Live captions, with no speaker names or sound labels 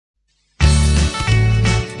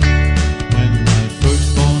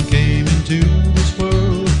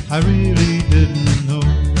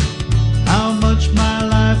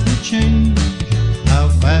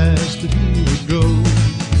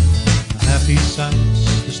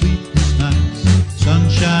sights, the sleepless nights,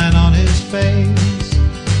 sunshine on his face,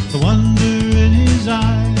 the wonder in his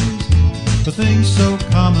eyes, for things so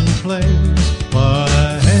commonplace. What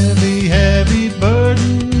a heavy, heavy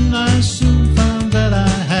burden I soon found that I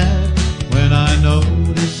had when I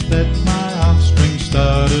noticed that my offspring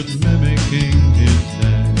started mimicking his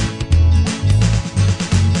dad.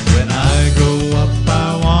 When I grow up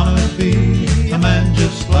I wanna be a man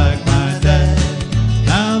just like my dad.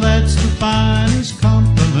 Now that's the finest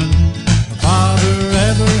compliment a father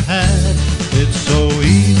ever had. It's so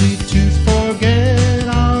easy to forget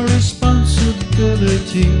our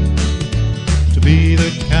responsibility to be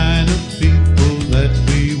the kind of people that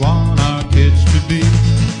we want our kids to be.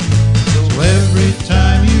 So every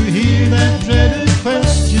time you hear that dreaded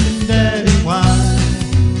question, Daddy, why?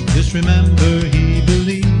 Just remember he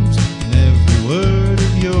believes in every word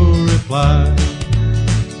of your reply.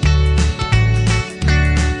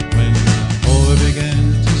 When my boy began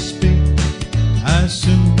to speak, I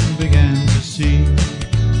soon began to see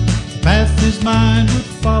the path his mind would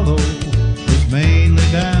follow was mainly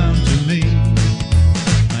down to me.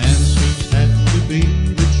 My answers had to be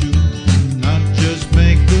the truth, not just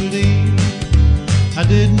make-believe. I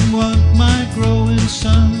didn't want my growing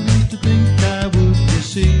son to think I would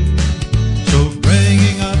deceive. So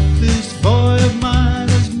bringing up this boy of mine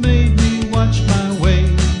has made me watch my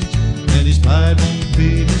ways, and his pride won't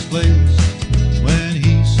be misplaced when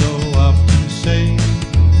he so often says,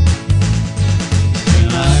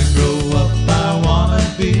 when I grow up I wanna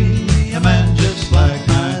be a man just like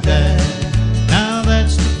my dad. Now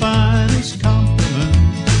that's the finest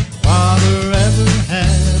compliment father ever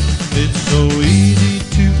had. It's so easy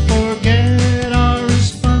to forget our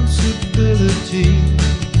responsibility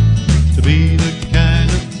to be the kind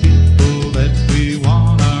of people that we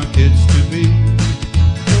want our kids to be.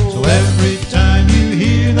 So every time you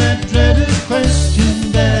hear that dreaded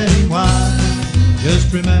question, Daddy, why?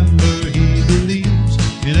 Just remember he believes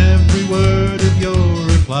in every word of your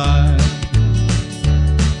reply.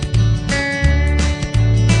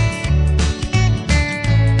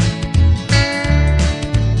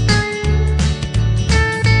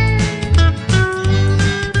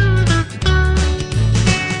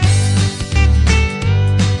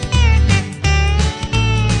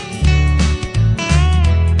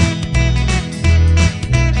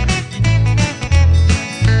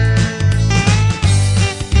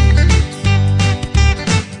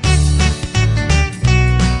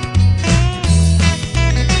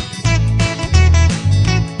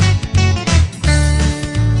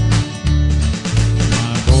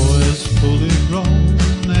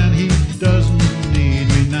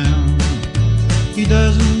 He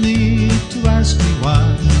doesn't need to ask me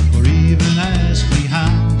why, or even ask me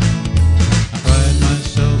how. I pride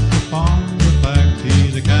myself upon the fact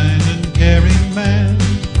he's a kind and caring man,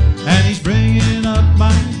 and he's bringing up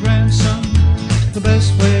my grandson the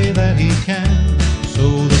best way that he can.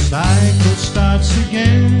 So the cycle starts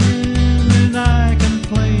again, and I can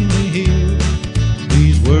plainly hear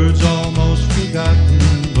these words almost forgotten,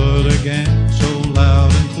 but again so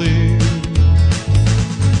loud and clear.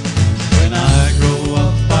 When I grow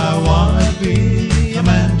up I wanna be a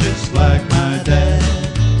man just like my dad.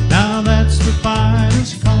 Now that's the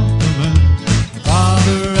finest compliment a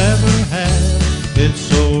father ever had. It's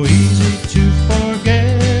so easy to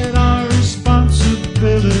forget our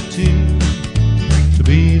responsibility to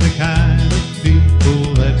be the kind of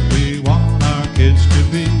people that we want our kids to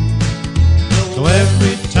be. So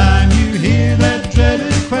every time you hear that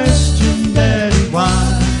dreaded question, Daddy,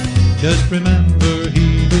 why? Just remember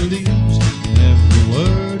he believes in every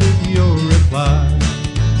word of your reply.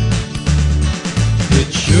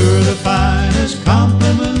 It's sure the finest compliment